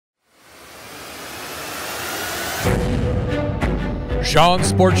Sean's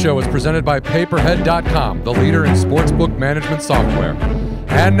Sports Show is presented by Paperhead.com, the leader in sportsbook management software.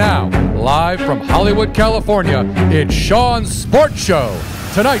 And now, live from Hollywood, California, it's Sean's Sports Show.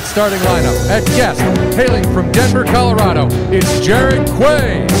 Tonight's starting lineup at guest, hailing from Denver, Colorado, it's Jared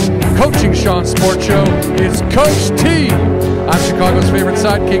Quay. Coaching Sean's Sports Show is Coach T. I'm Chicago's favorite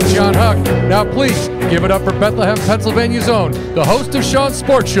sidekick, John Huck. Now please give it up for Bethlehem, Pennsylvania's own, the host of Sean's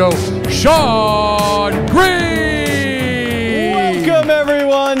Sports Show, Sean Green. Welcome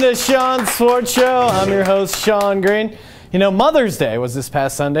everyone to Sean's Sports Show. I'm your host, Sean Green. You know, Mother's Day was this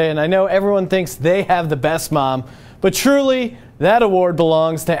past Sunday, and I know everyone thinks they have the best mom, but truly, that award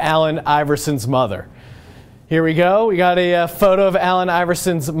belongs to Allen Iverson's mother. Here we go. We got a photo of Allen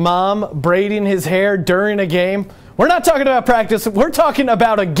Iverson's mom braiding his hair during a game. We're not talking about practice. We're talking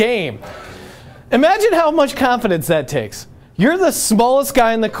about a game. Imagine how much confidence that takes. You're the smallest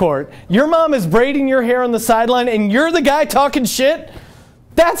guy in the court. Your mom is braiding your hair on the sideline, and you're the guy talking shit?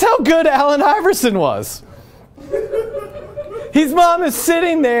 That's how good Allen Iverson was. His mom is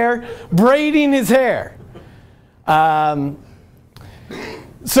sitting there braiding his hair.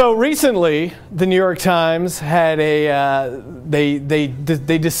 So recently, the New York Times had they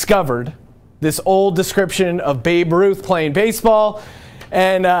discovered this old description of Babe Ruth playing baseball,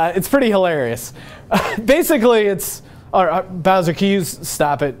 and it's pretty hilarious. Basically, it's... Bowser, can you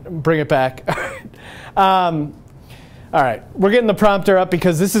stop it? Bring it back. All right, we're getting the prompter up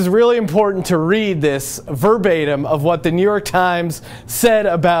because this is really important to read this verbatim of what the New York Times said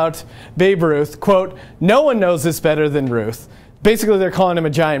about Babe Ruth. Quote, "No one knows this better than Ruth." Basically, they're calling him a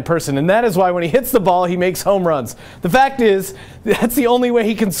giant person, and that is why when he hits the ball, he makes home runs. The fact is, that's the only way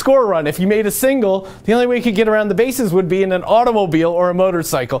he can score a run. If he made a single, the only way he could get around the bases would be in an automobile or a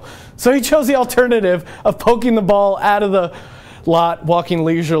motorcycle. So he chose the alternative of poking the ball out of the lot, walking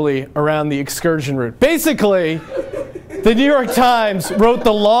leisurely around the excursion route. Basically, the New York Times wrote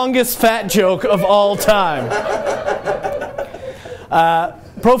the longest fat joke of all time.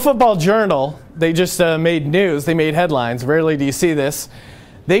 Pro Football Journal, they just made news, they made headlines, rarely do you see this.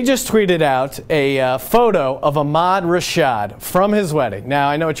 They just tweeted out a photo of Ahmad Rashad from his wedding. Now,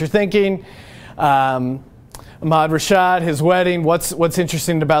 I know what you're thinking. Ahmad Rashad, his wedding, what's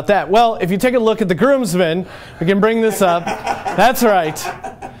interesting about that? Well, if you take a look at the groomsmen, we can bring this up. That's right.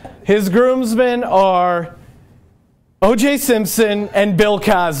 His groomsmen are O.J. Simpson and Bill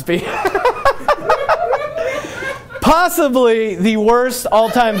Cosby. Possibly the worst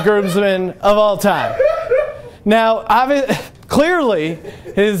all-time groomsman of all time. Now, clearly,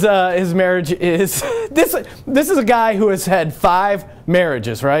 his marriage is... This is a guy who has had 5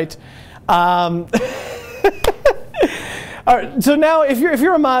 marriages, right? All right, so now, if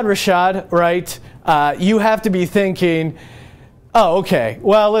you're Ahmad Rashad, right, you have to be thinking... Oh, okay.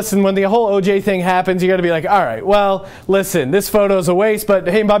 Well, listen, when the whole OJ thing happens, you got to be like, all right, well, listen, this photo's a waste, but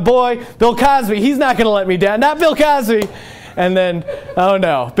hey, my boy, Bill Cosby, he's not going to let me down. Not Bill Cosby. And then, oh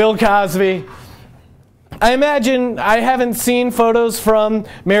no, Bill Cosby. I imagine, I haven't seen photos from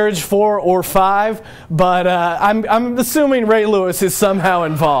marriage 4 or 5, but I'm assuming Ray Lewis is somehow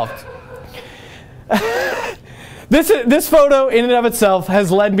involved. This photo in and of itself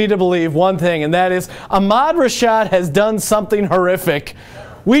has led me to believe one thing, and that is Ahmad Rashad has done something horrific.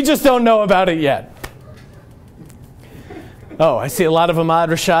 We just don't know about it yet. Oh, I see a lot of Ahmad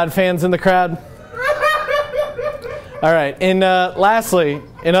Rashad fans in the crowd. All right, and lastly,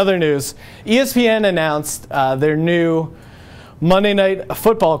 in other news, ESPN announced their new Monday Night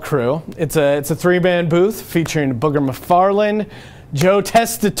Football crew. It's a 3-man booth featuring Booger McFarland, Joe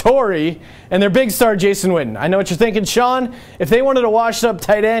Testatori, and their big star, Jason Witten. I know what you're thinking, Sean. If they wanted a washed-up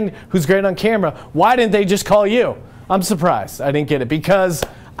tight end who's great on camera, why didn't they just call you? I'm surprised I didn't get it because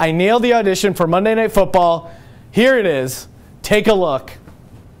I nailed the audition for Monday Night Football. Here it is. Take a look.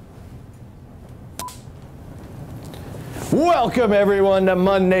 Welcome, everyone, to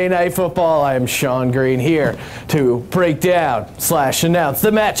Monday Night Football. I am Sean Green here to break down / announce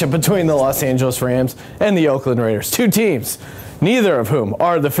the matchup between the Los Angeles Rams and the Oakland Raiders. 2 teams, neither of whom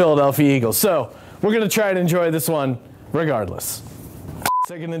are the Philadelphia Eagles. So we're going to try and enjoy this one regardless.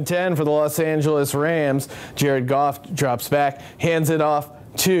 2nd and 10 for the Los Angeles Rams. Jared Goff drops back, hands it off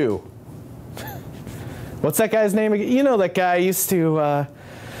to... What's that guy's name again? You know that guy used to...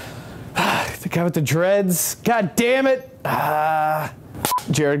 the guy with the dreads. God damn it.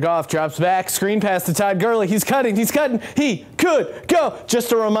 Jared Goff drops back. Screen pass to Todd Gurley. He's cutting. He's cutting. He could go.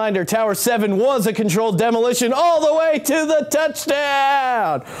 Just a reminder, Tower 7 was a controlled demolition all the way to the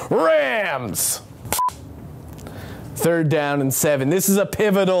touchdown. Rams. 3rd down and 7. This is a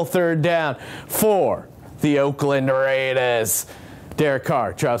pivotal 3rd down for the Oakland Raiders. Derek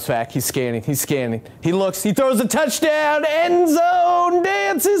Carr drops back. He's scanning. He's scanning. He looks. He throws a touchdown. End zone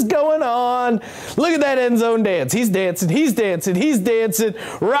dance is going on. Look at that end zone dance. He's dancing. He's dancing. He's dancing.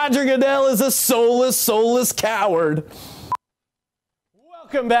 Roger Goodell is a soulless coward.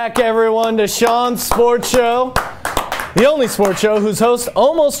 Welcome back, everyone, to Sean's Sports Show. The only sports show whose host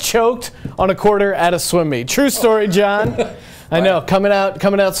almost choked on a quarter at a swim meet. True story, John. I know. Coming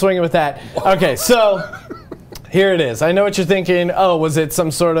out swinging with that. Okay, so... Here it is. I know what you're thinking. Oh, was it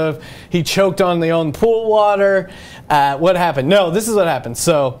some sort of he choked on the own pool water? What happened? No, this is what happened.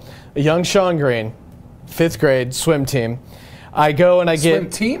 So, a young Sean Green, 5th grade swim team. I go and I get swim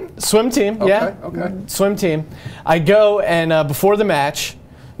team. Swim team. Okay, yeah. Okay. Swim team. I go and before the match.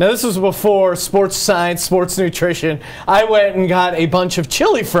 Now, this was before sports science, sports nutrition. I went and got a bunch of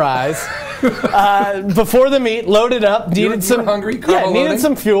chili fries before the meet, loaded up, needed some hungry, needed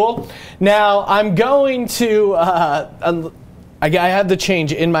some fuel. Now, I'm going to I have the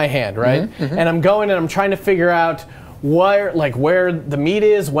change in my hand, right? And I'm going and I'm trying to figure out where the meat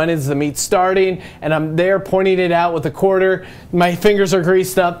is, when is the meat starting, and I'm there pointing it out with a quarter. My fingers are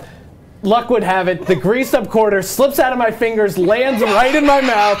greased up. Luck would have it, the greased up quarter slips out of my fingers, lands right in my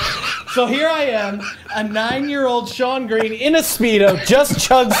mouth. So here I am, a 9-year-old Sean Green in a Speedo, just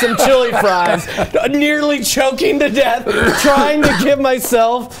chugged some chili fries, nearly choking to death, trying to give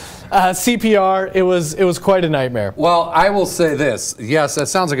myself CPR. It was quite a nightmare. Well, I will say this. Yes, that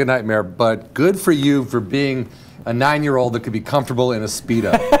sounds like a nightmare, but good for you for being a 9-year-old that could be comfortable in a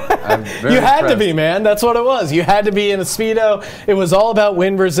Speedo. You had to be, man. That's what it was. You had to be in a Speedo. It was all about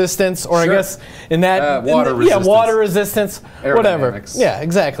wind resistance, or sure. I guess in that water resistance. Yeah, water resistance, whatever. Yeah,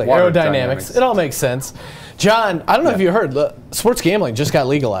 exactly. Aerodynamics. It all makes sense. John, I don't know if you heard, sports gambling just got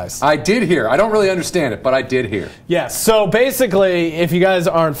legalized. I did hear. I don't really understand it, but I did hear. Yes. So basically, if you guys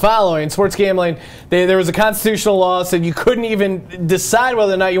aren't following, sports gambling, there was a constitutional law that said you couldn't even decide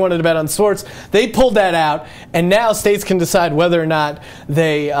whether or not you wanted to bet on sports. They pulled that out, and now states can decide whether or not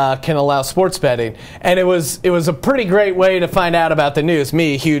they can allow sports betting. And it was a pretty great way to find out about the news.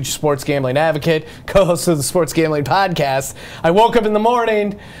 Me, huge sports gambling advocate, co-host of the Sports Gambling Podcast. I woke up in the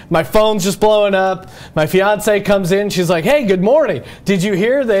morning, my phone's just blowing up, my fiance comes in. She's like, "Hey, good morning. Did you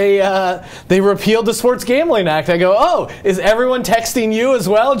hear they repealed the Sports Gambling Act?" I go, "Oh, is everyone texting you as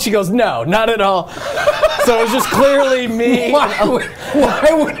well?" And she goes, "No, not at all." So it was just clearly me.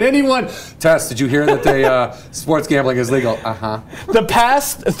 Why would anyone? Tess, did you hear that sports gambling is legal? The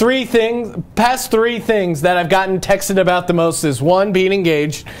past three things that I've gotten texted about the most is 1, being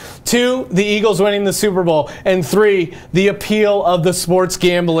engaged, 2, the Eagles winning the Super Bowl, and 3, the appeal of the sports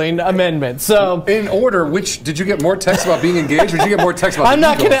gambling amendment. So, in order, which did you get more texts about being engaged, or did you get more texts about the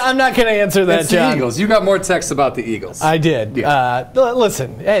Eagles? I'm not gonna answer that, it's John. The Eagles. You got more texts about the Eagles. I did. Yeah.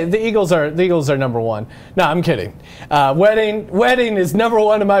 Listen, hey, the Eagles are number 1. No, I'm kidding. Wedding is number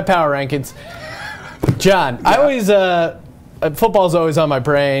 1 in my power rankings. John, yeah. I always football's always on my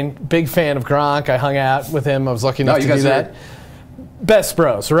brain. Big fan of Gronk. I hung out with him. I was lucky enough to do that. Best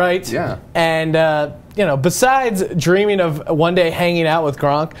bros, right? Yeah. And besides dreaming of one day hanging out with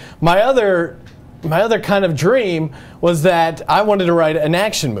Gronk, my other kind of dream was that I wanted to write an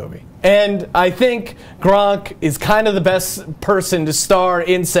action movie. And I think Gronk is kind of the best person to star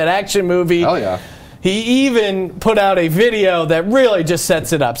in said action movie. Oh yeah. He even put out a video that really just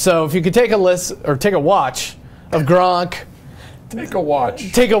sets it up. So if you could take a watch of Gronk. Take a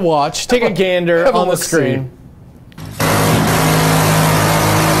watch. Take a gander on the screen.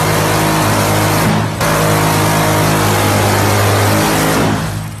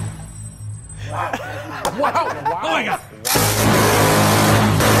 Wow. Oh my God.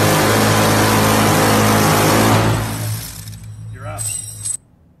 You're up.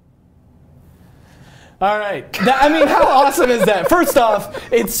 All right. How awesome is that? First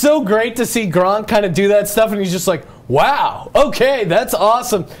off, it's so great to see Gronk kind of do that stuff, and he's just like, wow, okay, that's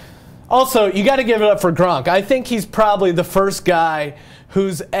awesome. Also, you got to give it up for Gronk. I think he's probably the first guy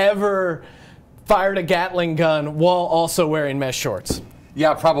who's ever fired a Gatling gun while also wearing mesh shorts.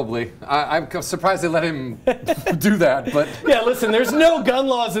 Yeah, probably. I'm surprised they let him do that, but... Yeah, listen, there's no gun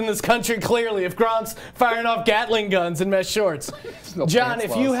laws in this country, clearly, if Gronk's firing off Gatling guns in mesh shorts. No John,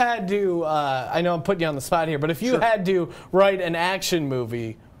 if you had to, I know I'm putting you on the spot here, but if you had to write an action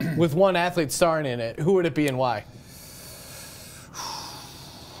movie with one athlete starring in it, who would it be and why?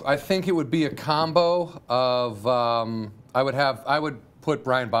 I think it would be a combo of, I would put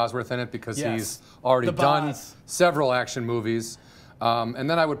Brian Bosworth in it because he's already done several action movies. And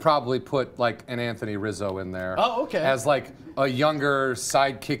then I would probably put like an Anthony Rizzo in there. Oh, okay. As like a younger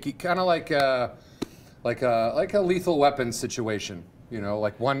sidekicky, kind of like a Lethal Weapon situation. You know,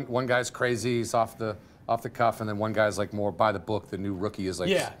 like one guy's crazy, he's off the off the cuff, and then one guy's like more by the book. The new rookie is like,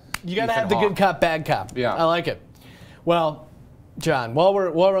 yeah, you got to Ethan have the Hawke. good cop, bad cop. Yeah. I like it. Well, John, while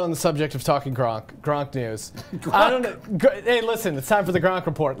we're on the subject of talking Gronk news, I don't know. Hey, listen, it's time for the Gronk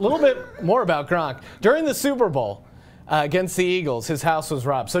report. A little bit more about Gronk. During the Super Bowl against the Eagles, his house was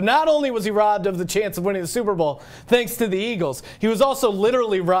robbed. So not only was he robbed of the chance of winning the Super Bowl thanks to the Eagles, he was also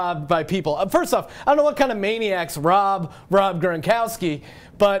literally robbed by people. First off, I don't know what kind of maniacs rob Gronkowski,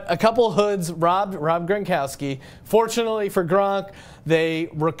 but a couple hoods robbed Gronkowski. Fortunately for Gronk, they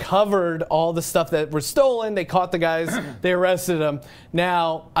recovered all the stuff that were stolen. They caught the guys. They arrested them.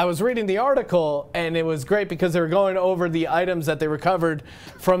 Now, I was reading the article, and it was great because they were going over the items that they recovered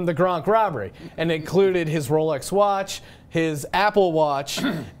from the Gronk robbery. And it included his Rolex watch, his Apple Watch,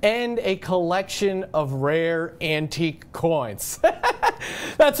 and a collection of rare antique coins.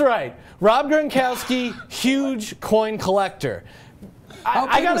 That's right. Rob Gronkowski, huge coin collector.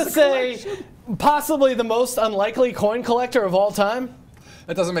 I gotta say, possibly the most unlikely coin collector of all time.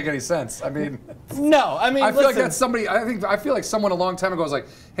 That doesn't make any sense. I mean, no. I mean, I feel like that's somebody. I feel like someone a long time ago was like,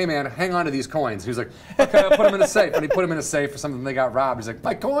 "Hey man, hang on to these coins." He was like, "Okay, I'll put them in a safe," and he put them in a safe for something they got robbed. He's like,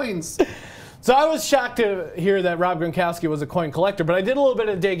 "My coins." So I was shocked to hear that Rob Gronkowski was a coin collector, but I did a little bit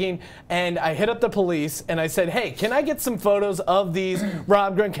of digging, and I hit up the police, and I said, hey, can I get some photos of these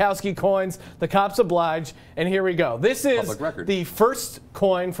Rob Gronkowski coins? The cops obliged, and here we go. This is the first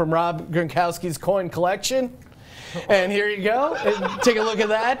coin from Rob Gronkowski's coin collection. And here you go. Take a look at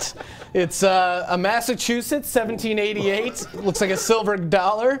that. It's a Massachusetts 1788. Looks like a silver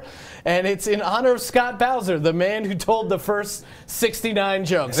dollar. And it's in honor of Scott Bowser, the man who told the first 69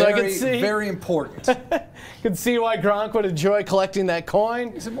 jokes. So I can see, very important. can see why Gronk would enjoy collecting that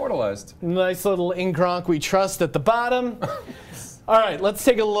coin. He's immortalized. Nice little "In Gronk We Trust" at the bottom. All right, let's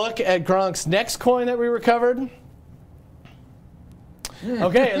take a look at Gronk's next coin that we recovered.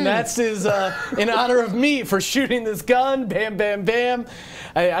 Okay, and that's in honor of me for shooting this gun. Bam, bam, bam.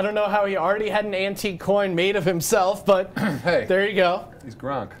 I don't know how he already had an antique coin made of himself, but hey, there you go. He's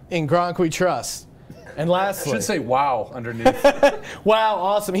Gronk. In Gronk We Trust. And lastly, I should say "wow" underneath. Wow,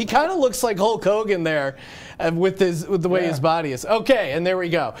 awesome. He kind of looks like Hulk Hogan there, with the way his body is. Okay, and there we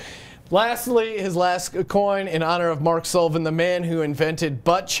go. Lastly, his last coin in honor of Mark Sullivan, the man who invented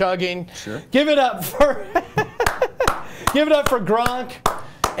butt chugging. Sure. Give it up for Gronk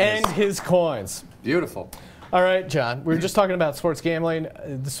and his coins. Beautiful. All right, John, we were just talking about sports gambling.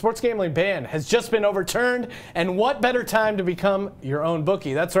 The sports gambling ban has just been overturned, and what better time to become your own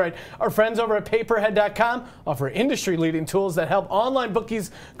bookie? That's right. Our friends over at paperhead.com offer industry-leading tools that help online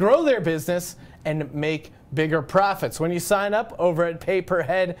bookies grow their business and make bigger profits. When you sign up over at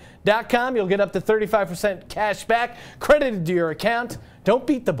paperhead.com, you'll get up to 35% cash back credited to your account. Don't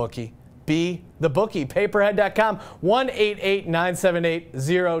beat the bookie. Be the bookie. Paperhead.com,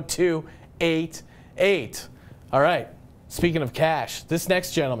 1-888-978-0288. All right, speaking of cash, this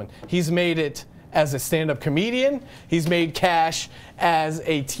next gentleman, he's made it as a stand-up comedian. He's made cash as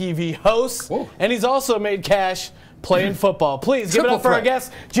a TV host. Whoa. And he's also made cash playing football. Please give it up for our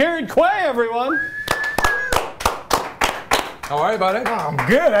guest, Jared Quay, everyone. How are you, buddy? Oh, I'm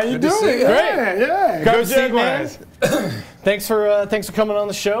good. How you doing? Great. Yeah. Good seat, man. Thanks for coming on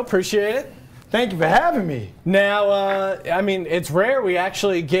the show. Appreciate it. Thank you for having me. Now, I mean, it's rare we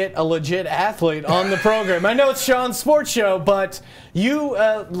actually get a legit athlete on the program. I know it's Sean's sports show, but you,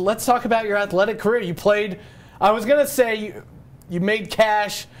 let's talk about your athletic career. You played, I was going to say you made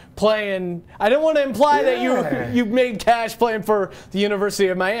cash playing, I didn't want to imply that you made cash playing for the University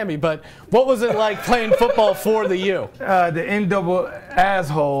of Miami, but what was it like playing football for the U? The N-double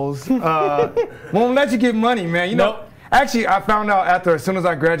assholes won't let you get money, man. You know. Actually, I found out as soon as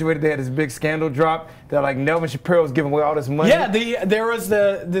I graduated, they had this big scandal drop that like Melvin Shapiro was giving away all this money. Yeah, there was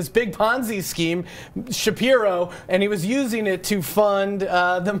this big Ponzi scheme, Shapiro, and he was using it to fund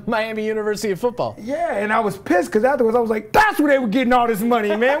the Miami University of football. Yeah, and I was pissed because afterwards I was like, that's where they were getting all this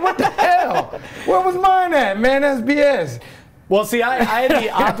money, man. What the hell? Where was mine at, man? That's BS. Well, see, I had the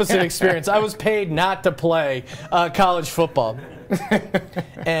opposite experience. I was paid not to play college football.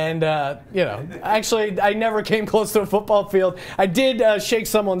 And, you know, actually, I never came close to a football field. I did shake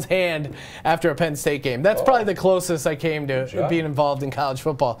someone's hand after a Penn State game. That's probably the closest I came to being involved in college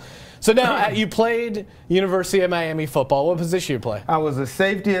football. So now, you played University of Miami football. What position you play? I was a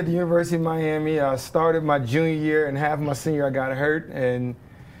safety at the University of Miami. I started my junior year, and half of my senior I got hurt. And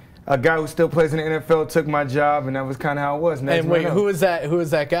a guy who still plays in the NFL took my job, and that was kind of how it was. And wait, who is that? Who is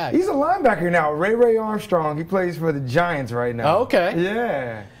that guy? He's a linebacker now, Ray Armstrong. He plays for the Giants right now. Oh, okay.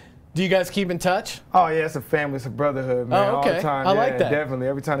 Yeah. Do you guys keep in touch? Oh, yeah, it's a family, it's a brotherhood, man. Oh, okay. All the time. I like that. Definitely.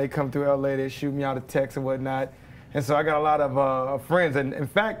 Every time they come through LA, they shoot me out a text and whatnot. And so I got a lot of friends. And in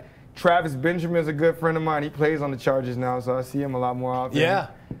fact, Travis Benjamin is a good friend of mine. He plays on the Chargers now, so I see him a lot more often. Yeah.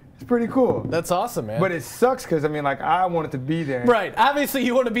 It's pretty cool. That's awesome, man. But it sucks because, I mean, like, I wanted to be there. Right. Obviously,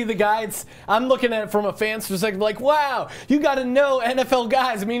 you want to be the guy. I'm looking at it from a fan's perspective, like, wow, you got to know NFL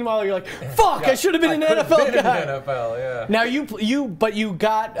guys. Meanwhile, you're like, fuck, I should have been an NFL guy. In the NFL, yeah. Now, but you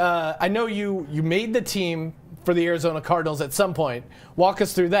got, I know you made the team for the Arizona Cardinals at some point. Walk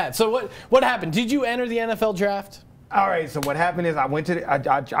us through that. So what happened? Did you enter the NFL draft? All right, so what happened is I went to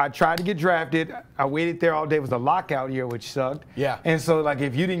I tried to get drafted. I waited there all day. It was a lockout year, which sucked. Yeah. And so, like,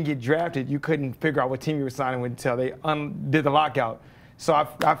 if you didn't get drafted, you couldn't figure out what team you were signing with until they did the lockout. So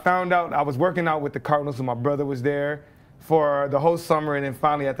I found out I was working out with the Cardinals, and my brother was there for the whole summer. And then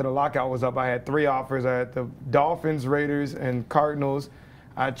finally, after the lockout was up, I had 3 offers. I had the Dolphins, Raiders, and Cardinals.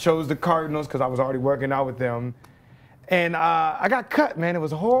 I chose the Cardinals because I was already working out with them. And I got cut, man. It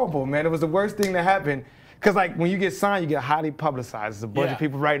was horrible, man. It was the worst thing that happened. Because, like, when you get signed, you get highly publicized. There's a bunch of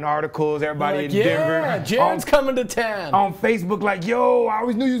people writing articles, everybody in Denver. Yeah, Jared's coming to town. On Facebook, like, yo, I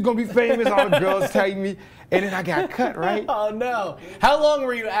always knew you was going to be famous. All the girls telling me. And then I got cut, right? Oh, no. How long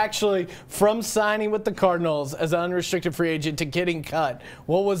were you actually from signing with the Cardinals as an unrestricted free agent to getting cut?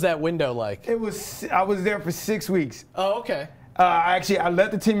 What was that window like? I was there for 6 weeks. Oh, okay. I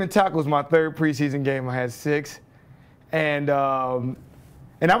led the team in tackles my 3rd preseason game. I had 6. And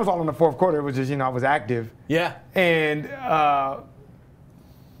that was all in the 4th quarter. It was just, I was active. Yeah. And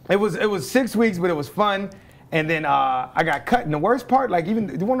it was 6 weeks, but it was fun. And then I got cut. And the worst part, like, even,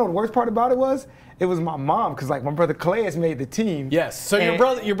 do you want to know the worst part about it was? It was my mom, because, like, my brother Quay has made the team. Yes. So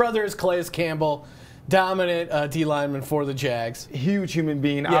your brother is Campbell, dominant D lineman for the Jags. Huge human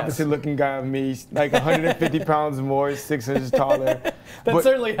being, yes. Opposite looking guy of me, like 150 pounds more, 6 inches taller. That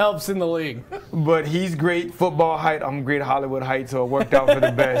certainly helps in the league. But he's great football height. I'm great Hollywood height, so it worked out for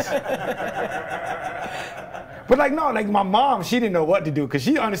the best. But, like, no, like, my mom, she didn't know what to do because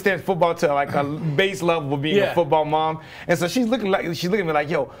she understands football to, like, a base level of being a football mom. And so she's looking at me like,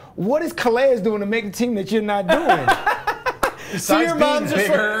 yo, what is Calais doing to make the team that you're not doing? So your mom's just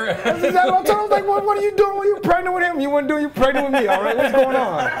bigger. Like, I told her, like, what are you doing when you're pregnant with him? You want to do it, you're pregnant with me, all right? What's going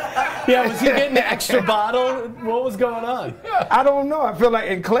on? Yeah, was he getting an extra bottle? What was going on? I don't know. I feel like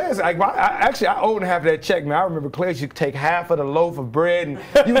in class, like, I owned half of that check, man. I remember class, you take half of the loaf of bread, and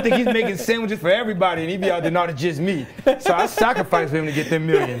you would think he's making sandwiches for everybody, and he'd be out there, no, it's just me. So I sacrificed for him to get them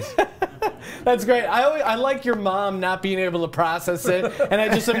millions. That's great. I like your mom not being able to process it, and I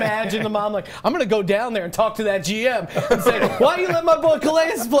just imagine the mom like, I'm going to go down there and talk to that GM and say, why you let my boy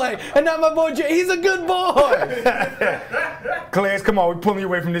Calais play and not my boy Jay? He's a good boy. Calais, come on, we're pulling you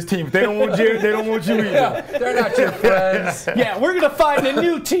away from this team. If they don't want Jared, they don't want you either. Yeah, they're not your friends. Yeah, we're going to find a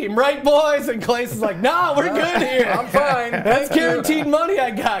new team, right, boys? And Calais is like, nah, we're good here. I'm fine. That's guaranteed money I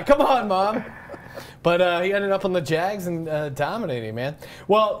got. Come on, Mom. But he ended up on the Jags and dominating, man.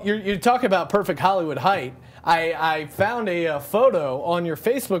 Well, you're talking about perfect Hollywood height. I found a photo on your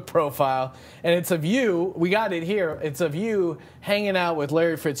Facebook profile, and it's of you. We got it here. It's of you hanging out with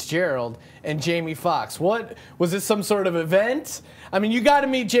Larry Fitzgerald and Jamie Foxx. What was this, some sort of event? I mean, you got to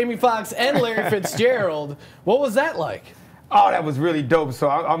meet Jamie Foxx and Larry Fitzgerald. What was that like? Oh, that was really dope. So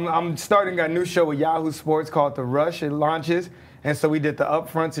I'm starting a new show with Yahoo Sports called The Rush. It launches. And so we did the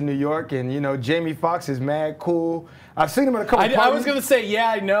upfronts in New York, and, Jamie Foxx is mad cool. I've seen him at a couple parties. I was going to say,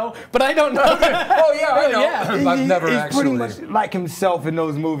 yeah, I know, but I don't know. Oh, yeah, I know. Yeah. I've never he's actually. Pretty much like himself in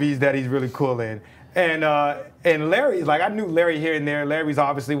those movies that he's really cool in. And Larry, like, I knew Larry here and there. Larry's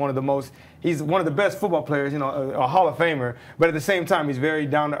obviously he's one of the best football players, a Hall of Famer. But at the same time, he's very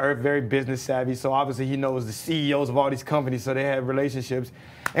down to earth, very business savvy. So obviously he knows the CEOs of all these companies, so they have relationships.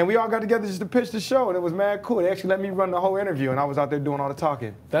 And we all got together just to pitch the show, and it was mad cool. They actually let me run the whole interview, and I was out there doing all the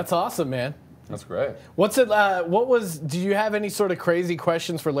talking. That's awesome, man. That's great. Do you have any sort of crazy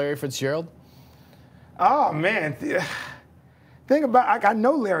questions for Larry Fitzgerald? Oh, man. Thing about, I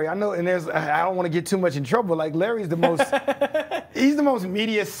know Larry, and I don't want to get too much in trouble. Like, Larry's he's the most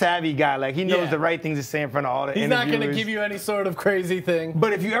media savvy guy. Like, he knows the right things to say in front of all the interviewers. He's not going to give you any sort of crazy thing.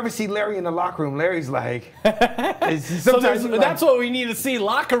 But if you ever see Larry in the locker room, Larry's like, that's what we need to see,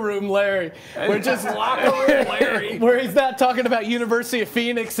 locker room Larry. We're just locker room Larry. Where he's not talking about University of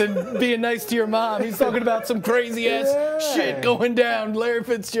Phoenix and being nice to your mom. He's talking about some crazy ass shit going down. Larry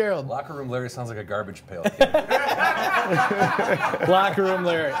Fitzgerald. Locker room Larry sounds like a garbage pail. Locker room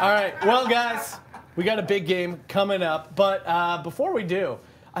Larry. All right. Well, guys, we got a big game coming up. But before we do,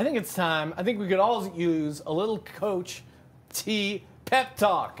 I think it's time. I think we could all use a little Coach T pep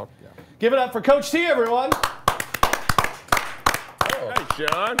talk. Oh, yeah. Give it up for Coach T, everyone. Oh. Hey,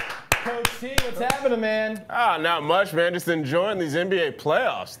 Sean. Coach T, what's happening, man? Not much, man. Just enjoying these NBA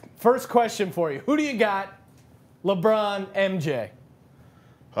playoffs. First question for you. Who do you got? LeBron, MJ?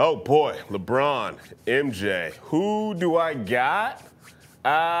 Oh boy, LeBron, MJ. Who do I got?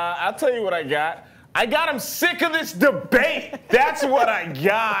 I'll tell you what I got. I got him sick of this debate. That's what I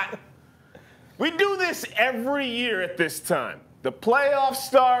got. We do this every year at this time. The playoffs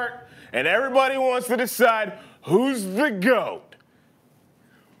start, and everybody wants to decide who's the GOAT.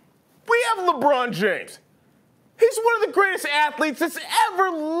 We have LeBron James. He's one of the greatest athletes that's ever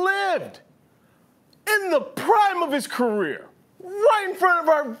lived. In the prime of his career. Right in front of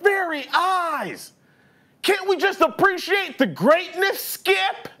our very eyes. Can't we just appreciate the greatness,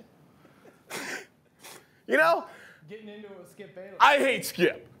 Skip? You know? Getting into a Skip Bayless. I hate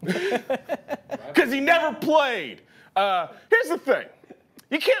Skip. Because he never played. Here's the thing.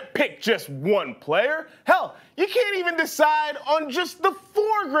 You can't pick just one player. Hell, you can't even decide on just the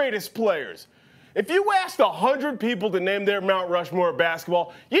 4 greatest players. If you asked 100 people to name their Mount Rushmore of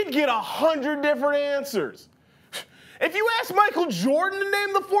basketball, you'd get 100 different answers. If you asked Michael Jordan to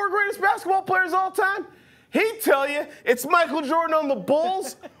name the 4 greatest basketball players of all time, he'd tell you it's Michael Jordan on the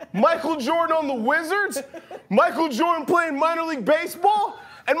Bulls, Michael Jordan on the Wizards, Michael Jordan playing minor league baseball,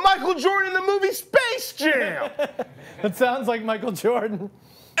 and Michael Jordan in the movie Space Jam. That sounds like Michael Jordan.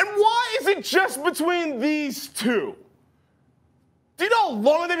 And why is it just between these 2? Do you know how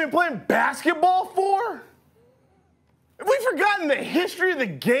long they've been playing basketball for? Have we forgotten the history of the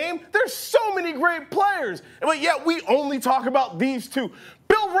game? There's so many great players, but yet we only talk about these 2.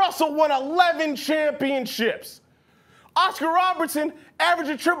 Bill Russell won 11 championships. Oscar Robertson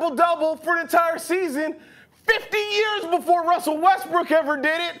averaged a triple-double for an entire season 50 years before Russell Westbrook ever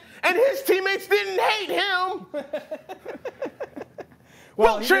did it, and his teammates didn't hate him.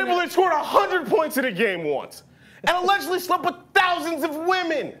 Wilt Chamberlain scored 100 points in a game once and allegedly slept with thousands of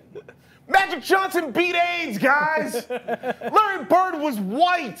women. Magic Johnson beat AIDS, guys. Larry Bird was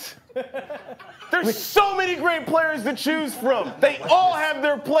white. There's so many great players to choose from. They all have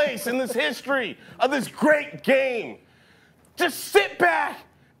their place in this history of this great game. Just sit back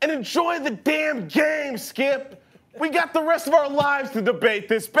and enjoy the damn game, Skip. We got the rest of our lives to debate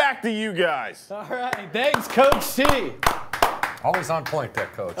this. Back to you guys. All right, thanks, Coach T. Always on point,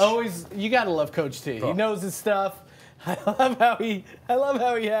 that coach. Always, you gotta love Coach T. He knows his stuff. I love how he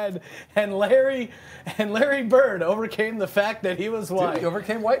had Larry Bird overcame the fact that he was white. Dude, he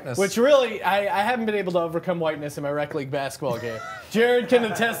overcame whiteness. Which really, I haven't been able to overcome whiteness in my rec league basketball game. Jared can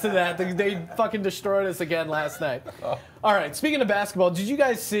attest to that. They fucking destroyed us again last night. Oh. All right, speaking of basketball, did you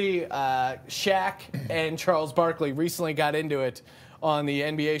guys see Shaq and Charles Barkley recently got into it on the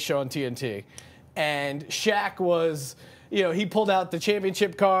NBA show on TNT? And Shaq was... You know, he pulled out the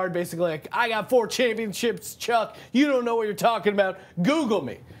championship card, basically like, I got 4 championships, Chuck. You don't know what you're talking about. Google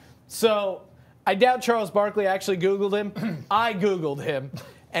me. So I doubt Charles Barkley actually Googled him. I Googled him.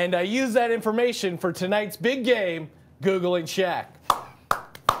 And I used that information for tonight's big game, Googling Shaq.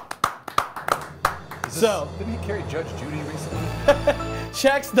 Didn't he carry Judge Judy recently?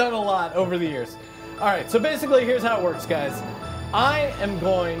 Shaq's done a lot over the years. All right, so basically here's how it works, guys. I am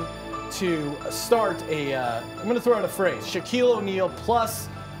going to start I'm going to throw out a phrase, Shaquille O'Neal plus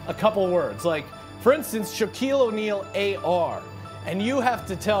a couple words. Like, for instance, Shaquille O'Neal AR. And you have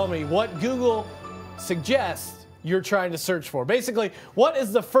to tell me what Google suggests you're trying to search for. Basically, what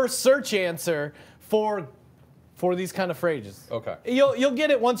is the first search answer for these kind of phrases? Okay. You'll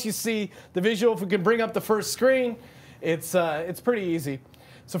get it once you see the visual. If we can bring up the first screen, it's pretty easy.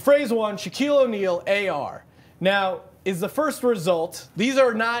 So phrase 1, Shaquille O'Neal AR. Now, is the first result, these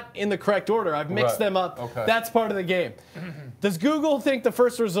are not in the correct order. I've mixed them up. Okay. That's part of the game. Does Google think the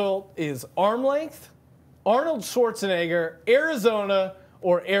first result is arm length, Arnold Schwarzenegger, Arizona,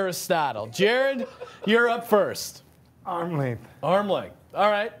 or Aristotle? Jared, you're up first. Arm length. Arm length.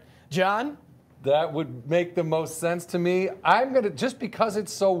 All right. John? That would make the most sense to me. I'm going to, just because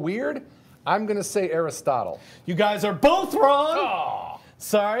it's so weird, I'm going to say Aristotle. You guys are both wrong. Oh.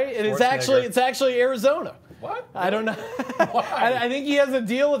 Sorry. It's actually Arizona. What? I don't know. I think he has a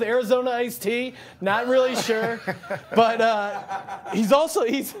deal with Arizona Iced Tea. Not really sure. But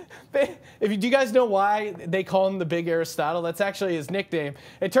do you guys know why they call him the Big Aristotle? That's actually his nickname.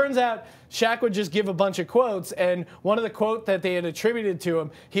 It turns out Shaq would just give a bunch of quotes, and one of the quotes that they had attributed to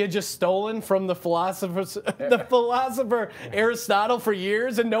him, he had just stolen from the philosopher Aristotle for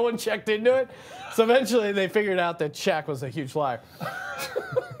years, and no one checked into it. So eventually they figured out that Shaq was a huge liar.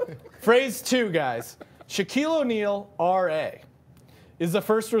 Phrase 2, guys. Shaquille O'Neal, R.A. Is the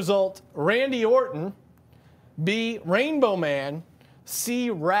first result Randy Orton, B, Rainbow Man, C,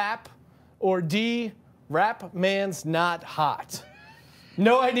 Rap, or D, Rap Man's Not Hot?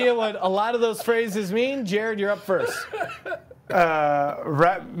 No idea what a lot of those phrases mean. Jared, you're up first.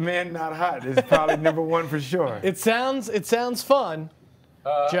 Rap Man Not Hot is probably number 1 for sure. It sounds fun.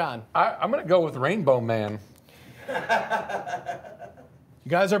 John. I'm going to go with Rainbow Man. You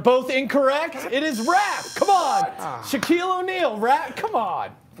guys are both incorrect. It is rap. Come on. Shaquille O'Neal, rap. Come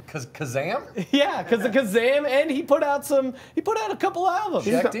on. Because Kazam? Yeah, because of Kazam, and he put out a couple albums.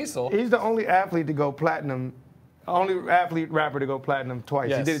 Jack Diesel. He's the only athlete to go platinum, only athlete rapper to go platinum twice.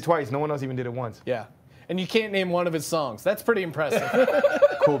 Yes. He did it twice. No one else even did it once. Yeah. And you can't name one of his songs. That's pretty impressive.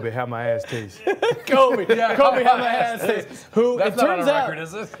 Kobe, how my ass tastes. Kobe. Kobe, how my ass tastes. Who, That's it not on turns a out, record,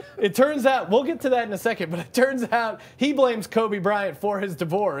 is it? It turns out, we'll get to that in a second, but it turns out he blames Kobe Bryant for his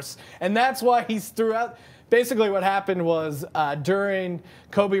divorce, and that's why he's throughout. Basically, what happened was during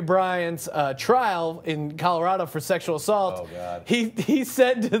Kobe Bryant's trial in Colorado for sexual assault, he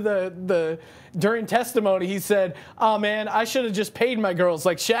said to the during testimony, he said, "Oh man, I should have just paid my girls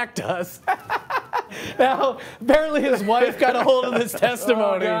like Shaq does." Now, apparently his wife got a hold of this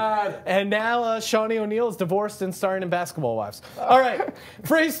testimony, and now Shawnee O'Neal is divorced and starring in Basketball Wives. All right,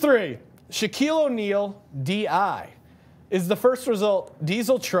 phrase 3, Shaquille O'Neal, D.I. Is the first result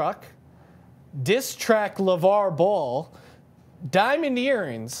Diesel Truck, Diss Track LeVar Ball, Diamond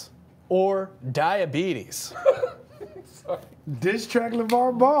Earrings, or Diabetes? Diss track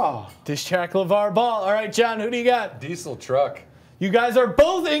LeVar Ball. Diss Track LeVar Ball. All right, John, who do you got? Diesel Truck. You guys are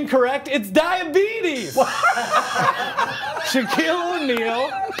both incorrect. It's Diabetes. Shaquille O'Neal,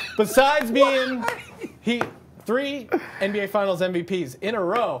 besides being 3 NBA Finals MVPs in a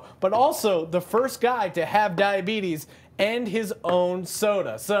row, but also the first guy to have diabetes and his own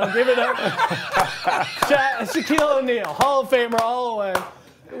soda. So give it up. Shaquille O'Neal, Hall of Famer all the way.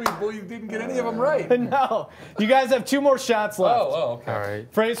 We didn't get any of them right. No. You guys have 2 more shots left. Oh, okay. All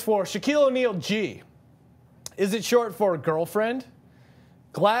right. Phrase 4, Shaquille O'Neal G. Is it short for girlfriend,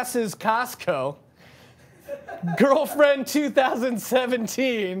 glasses Costco, girlfriend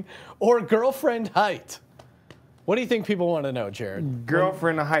 2017, or girlfriend height? What do you think people want to know, Jared?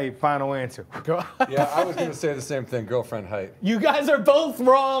 Girlfriend height, final answer. Yeah, I was going to say the same thing, girlfriend height. You guys are both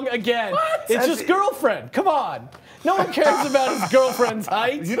wrong again. What? It's just girlfriend. Come on. No one cares about his girlfriend's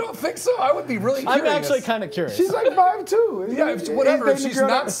height. You don't think so? I would be really curious. I'm actually kind of curious. She's like 5'2". Yeah, whatever. If she's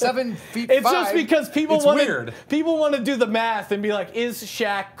not 7 feet It's 5, just because people it's want weird. People want to do the math and be like, is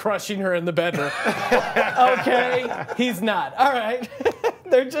Shaq crushing her in the bedroom? Okay, he's not. All right.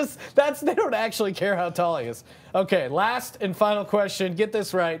 They don't actually care how tall he is. Okay, last and final question. Get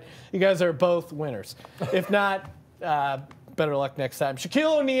this right. You guys are both winners. If not, better luck next time.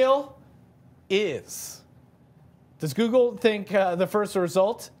 Shaquille O'Neal is. Does Google think the first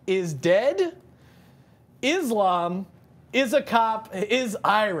result is dead, Islam, is a cop, is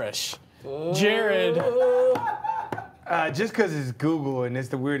Irish? Jared. Just because it's Google and it's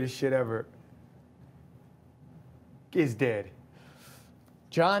the weirdest shit ever, is dead.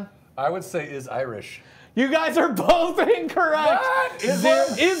 John? I would say is Irish. You guys are both incorrect. What?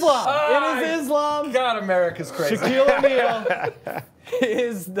 Islam? It is Islam. God, America's crazy. Shaquille O'Neal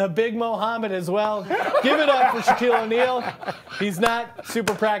is the big Mohammed as well. Give it up for Shaquille O'Neal. He's not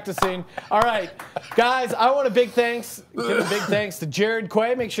super practicing. All right, guys, I want give a big thanks to Jared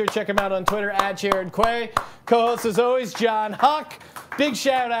Quay. Make sure to check him out on Twitter at Jared Quay. Co-host as always, John Huck. Big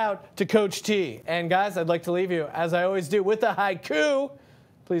shout out to Coach T. And guys, I'd like to leave you, as I always do, with a haiku.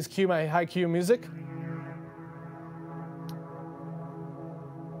 Please cue my haiku music.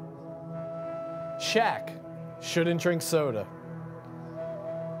 Shaq shouldn't drink soda.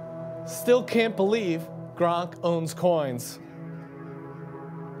 Still can't believe Gronk owns coins.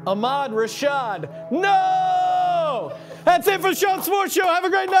 Ahmad Rashad, no! That's it for Sean Sports Show. Have a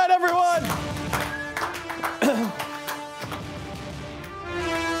great night, everyone.